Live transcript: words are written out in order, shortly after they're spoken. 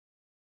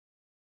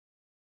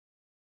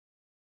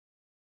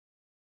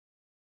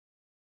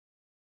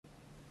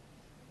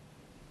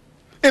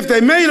If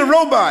they made a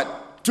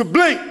robot to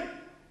blink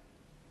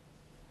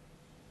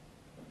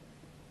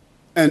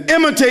and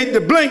imitate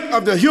the blink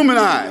of the human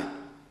eye,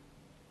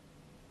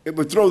 it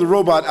would throw the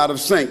robot out of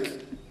sync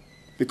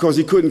because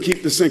he couldn't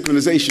keep the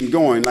synchronization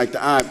going like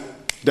the eye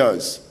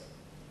does.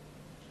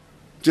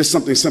 Just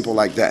something simple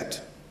like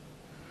that.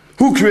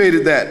 Who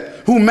created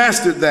that? Who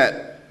mastered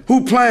that?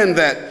 Who planned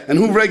that? And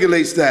who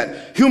regulates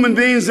that? Human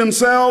beings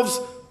themselves?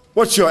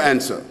 What's your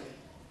answer?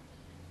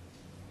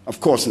 Of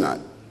course not.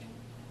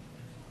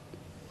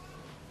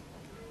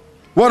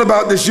 What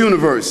about this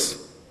universe?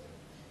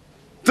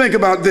 Think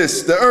about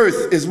this. The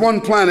Earth is one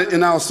planet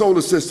in our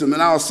solar system,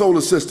 and our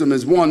solar system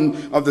is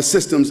one of the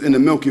systems in the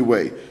Milky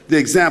Way, the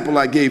example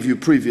I gave you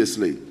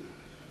previously.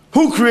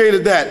 Who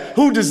created that?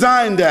 Who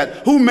designed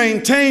that? Who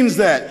maintains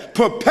that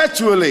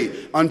perpetually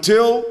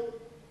until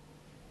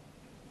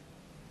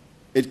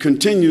it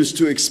continues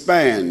to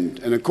expand?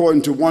 And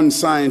according to one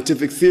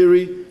scientific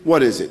theory,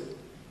 what is it?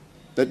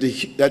 That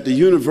the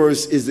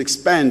universe is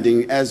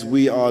expanding as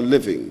we are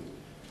living.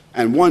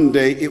 And one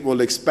day it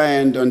will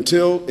expand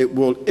until it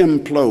will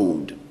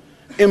implode.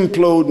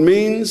 Implode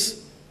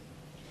means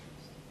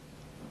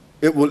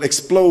it will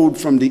explode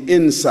from the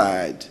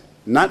inside,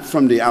 not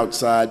from the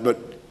outside,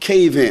 but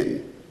cave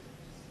in.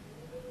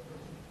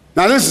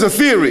 Now this is a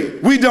theory.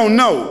 We don't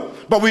know,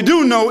 but we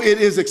do know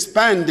it is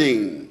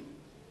expanding.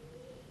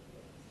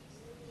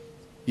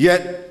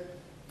 Yet,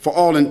 for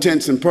all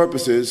intents and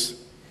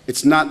purposes,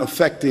 it's not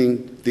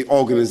affecting the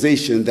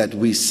organization that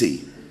we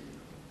see.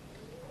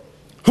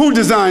 Who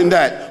designed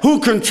that? Who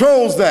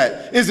controls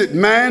that? Is it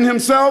man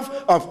himself?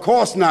 Of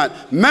course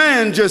not.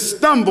 Man just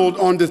stumbled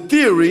on the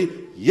theory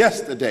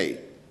yesterday.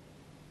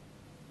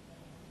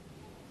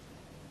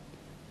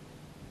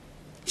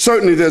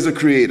 Certainly there's a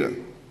creator.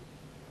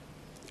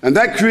 And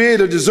that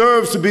creator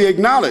deserves to be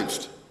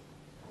acknowledged.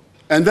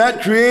 And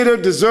that creator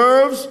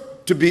deserves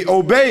to be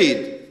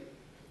obeyed.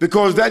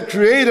 Because that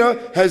creator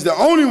has the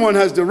only one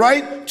has the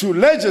right to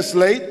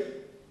legislate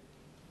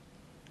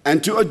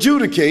and to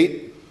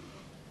adjudicate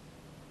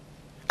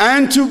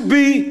and to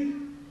be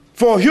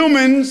for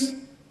humans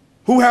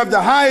who have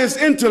the highest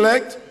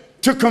intellect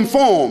to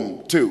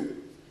conform to.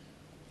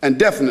 And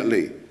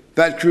definitely,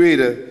 that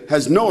creator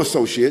has no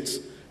associates,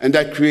 and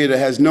that creator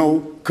has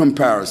no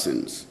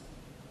comparisons.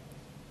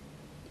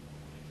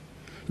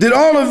 Did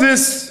all of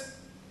this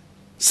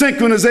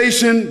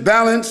synchronization,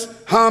 balance,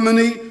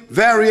 harmony,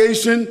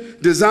 variation,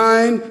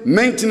 design,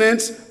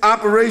 maintenance,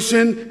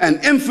 operation,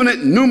 and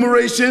infinite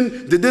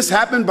numeration, did this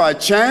happen by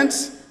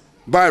chance,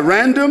 by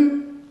random?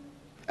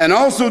 And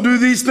also, do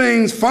these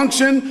things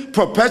function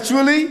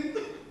perpetually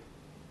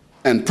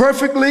and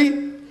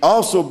perfectly,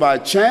 also by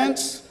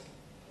chance?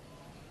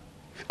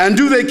 And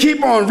do they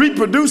keep on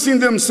reproducing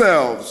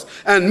themselves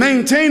and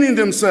maintaining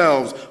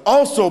themselves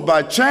also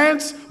by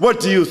chance?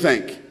 What do you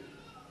think?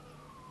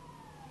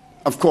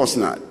 Of course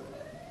not.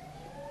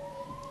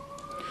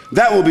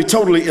 That will be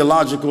totally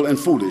illogical and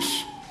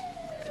foolish.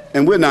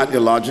 And we're not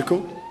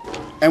illogical,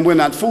 and we're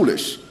not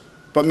foolish.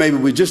 But maybe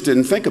we just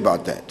didn't think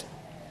about that.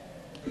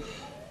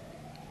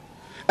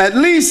 At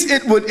least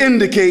it would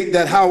indicate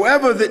that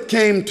however that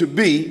came to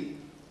be,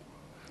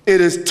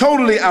 it is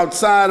totally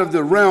outside of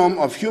the realm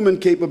of human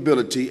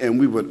capability, and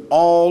we would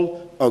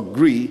all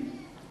agree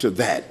to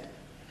that.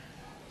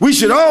 We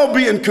should all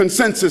be in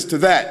consensus to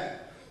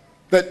that,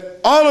 that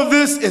all of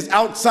this is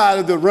outside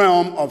of the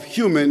realm of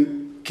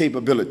human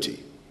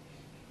capability.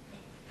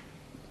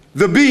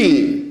 The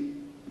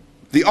being,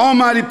 the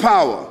almighty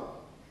power,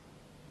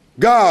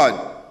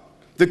 God,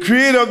 the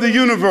creator of the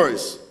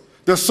universe,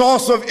 the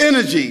source of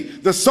energy,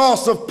 the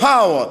source of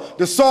power,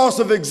 the source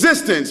of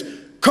existence.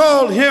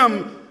 Call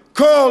him,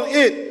 call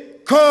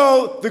it,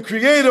 call the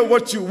creator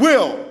what you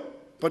will,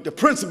 but the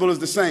principle is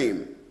the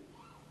same.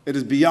 It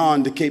is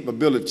beyond the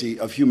capability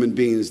of human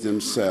beings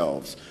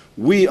themselves.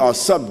 We are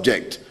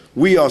subject,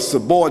 we are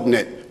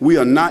subordinate, we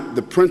are not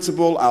the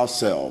principle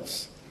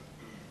ourselves.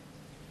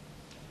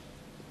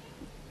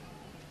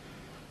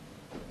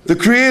 The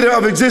creator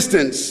of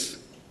existence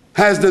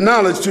has the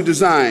knowledge to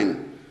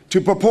design, to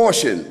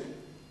proportion,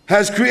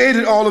 has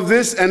created all of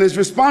this and is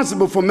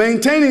responsible for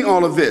maintaining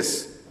all of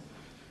this.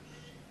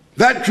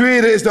 That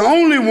creator is the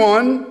only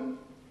one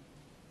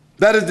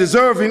that is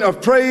deserving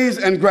of praise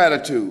and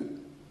gratitude.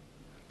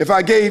 If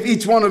I gave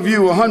each one of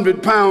you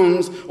 100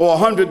 pounds or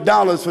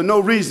 $100 for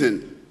no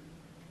reason,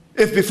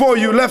 if before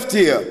you left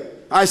here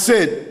I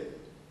said,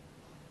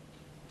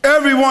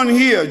 everyone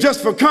here,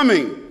 just for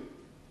coming,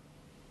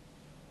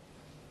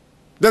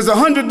 there's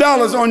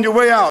 $100 on your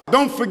way out.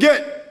 Don't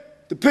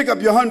forget to pick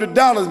up your $100,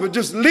 but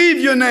just leave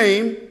your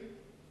name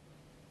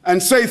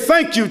and say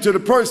thank you to the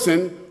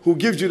person who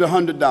gives you the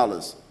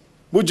 $100.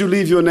 Would you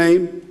leave your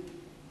name?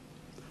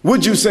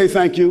 Would you say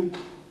thank you?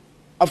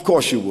 Of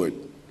course you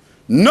would.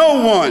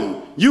 No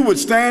one, you would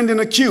stand in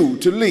a queue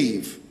to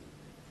leave.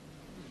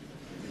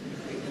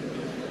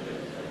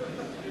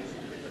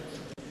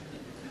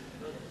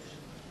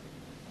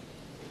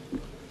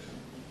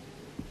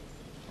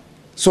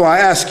 So I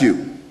ask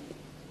you,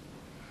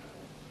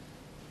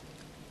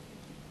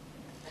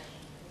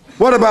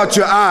 what about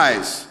your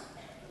eyes?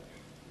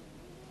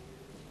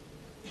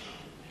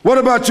 What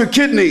about your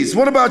kidneys?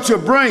 What about your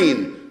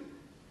brain?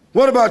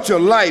 What about your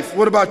life?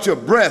 What about your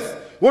breath?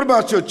 What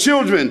about your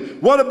children?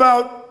 What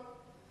about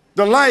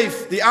the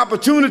life, the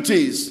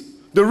opportunities,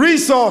 the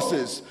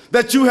resources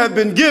that you have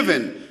been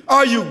given?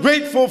 Are you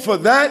grateful for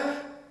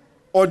that?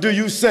 Or do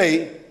you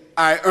say,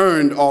 I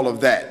earned all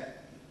of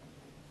that?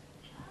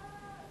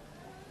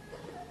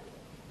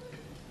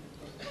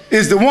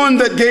 Is the one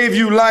that gave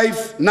you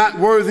life not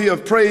worthy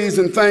of praise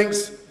and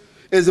thanks?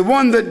 Is the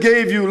one that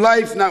gave you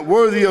life not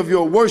worthy of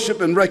your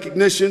worship and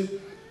recognition?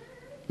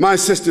 My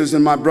sisters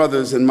and my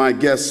brothers and my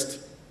guests,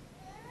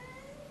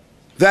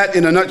 that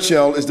in a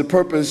nutshell is the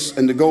purpose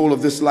and the goal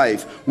of this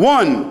life.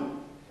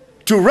 One,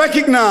 to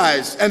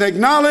recognize and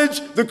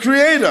acknowledge the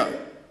Creator.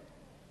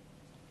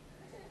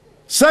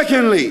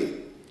 Secondly,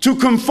 to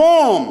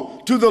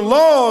conform to the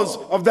laws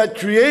of that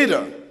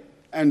Creator.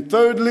 And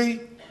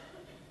thirdly,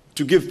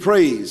 to give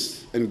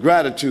praise and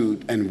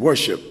gratitude and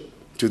worship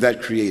to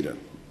that Creator.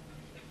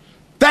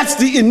 That's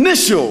the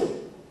initial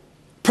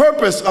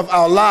purpose of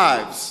our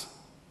lives.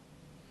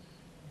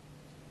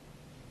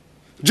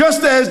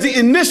 Just as the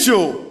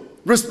initial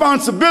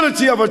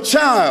responsibility of a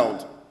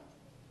child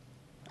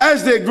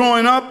as they're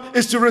growing up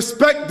is to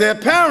respect their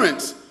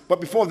parents.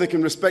 But before they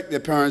can respect their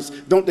parents,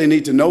 don't they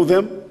need to know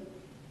them?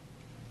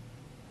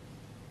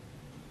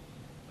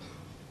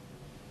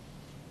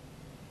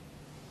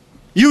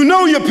 You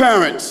know your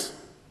parents.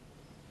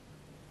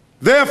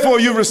 Therefore,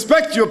 you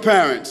respect your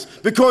parents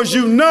because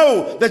you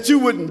know that you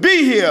wouldn't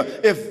be here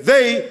if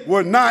they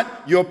were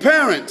not your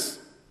parents.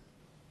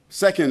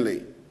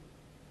 Secondly,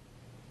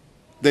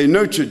 they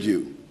nurtured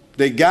you.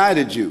 They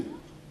guided you.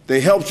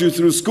 They helped you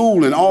through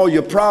school and all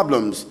your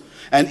problems.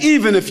 And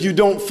even if you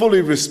don't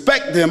fully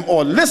respect them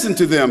or listen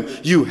to them,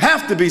 you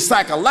have to be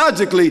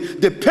psychologically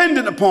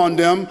dependent upon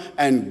them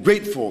and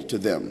grateful to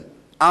them,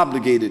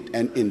 obligated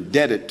and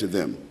indebted to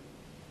them.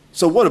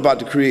 So what about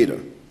the Creator,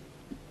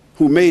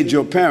 who made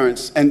your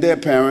parents and their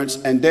parents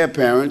and their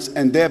parents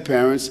and their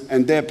parents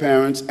and their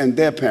parents and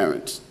their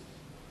parents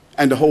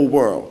and the whole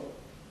world,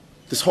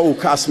 this whole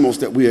cosmos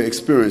that we are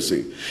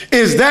experiencing?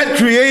 Is that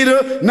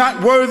Creator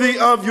not worthy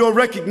of your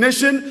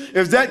recognition?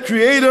 Is that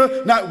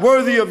Creator not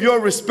worthy of your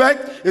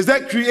respect? Is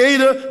that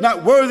Creator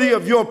not worthy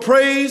of your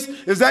praise?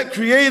 Is that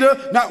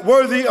Creator not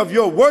worthy of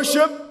your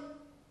worship?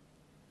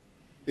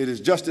 It is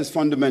just as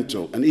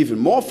fundamental and even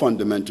more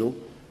fundamental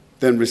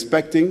than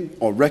respecting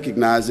or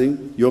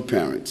recognizing your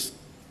parents.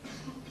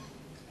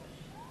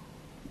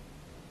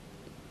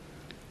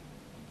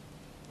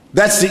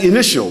 That's the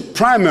initial,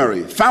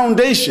 primary,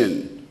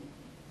 foundation,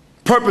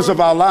 purpose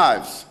of our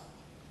lives.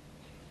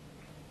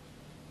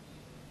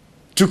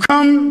 To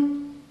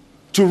come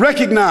to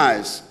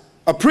recognize,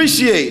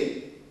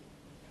 appreciate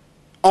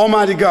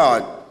Almighty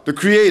God, the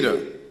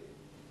Creator,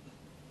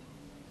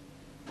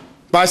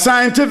 by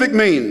scientific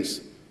means,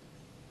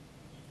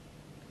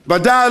 by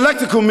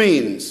dialectical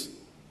means,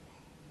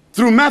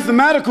 through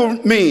mathematical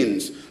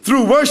means,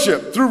 through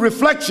worship, through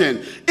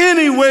reflection,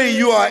 any way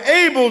you are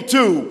able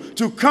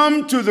to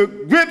come to the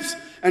grips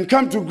and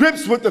come to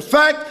grips with the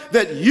fact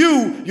that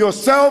you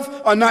yourself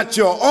are not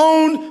your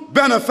own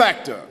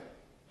benefactor,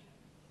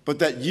 but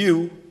that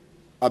you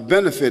are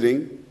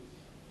benefiting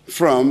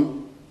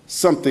from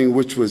something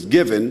which was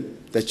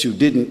given that you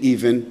didn't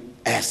even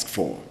ask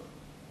for.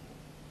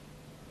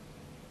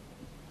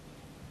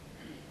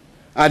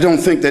 I don't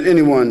think that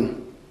anyone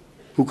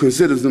who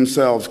considers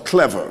themselves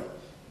clever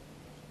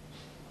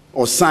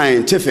or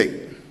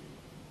scientific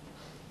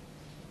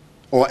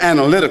or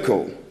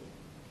analytical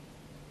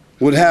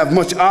would have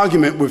much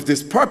argument with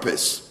this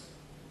purpose.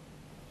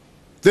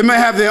 They may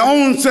have their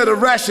own set of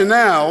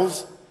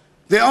rationales,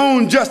 their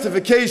own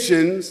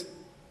justifications,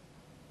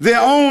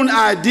 their own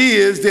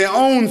ideas, their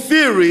own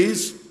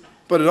theories,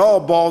 but it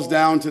all boils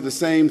down to the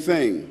same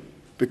thing.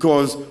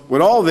 Because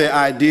with all their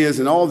ideas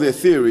and all their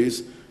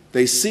theories,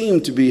 they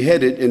seem to be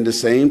headed in the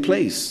same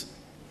place.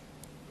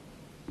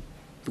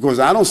 Because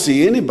I don't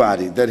see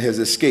anybody that has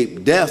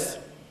escaped death.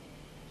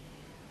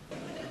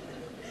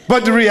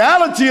 But the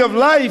reality of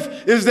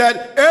life is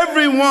that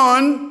every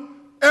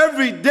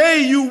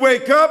day you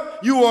wake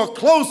up, you are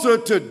closer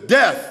to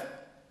death.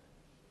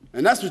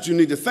 And that's what you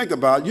need to think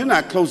about. You're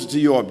not closer to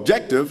your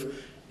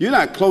objective. You're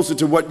not closer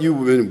to what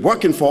you've been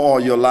working for all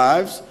your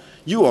lives.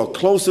 You are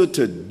closer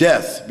to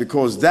death,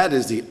 because that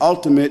is the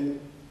ultimate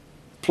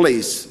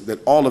place that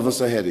all of us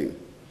are heading.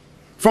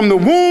 From the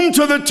womb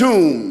to the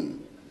tomb.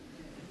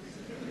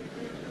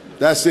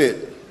 That's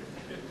it.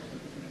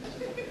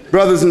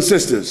 Brothers and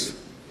sisters,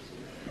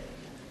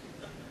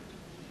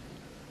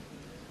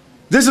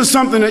 this is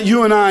something that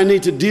you and I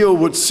need to deal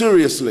with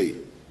seriously.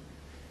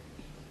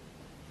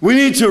 We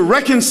need to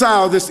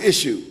reconcile this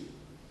issue.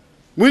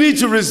 We need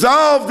to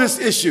resolve this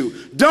issue.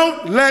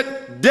 Don't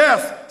let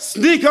death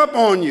sneak up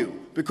on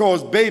you,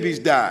 because babies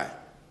die.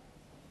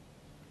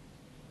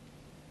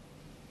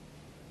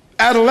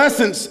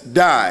 Adolescents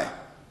die.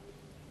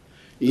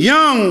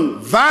 Young,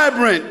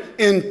 vibrant,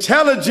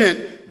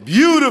 intelligent,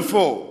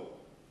 beautiful,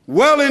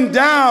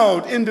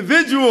 well-endowed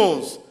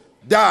individuals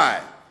die.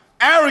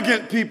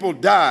 Arrogant people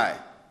die.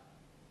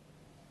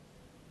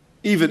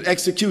 Even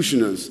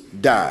executioners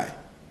die.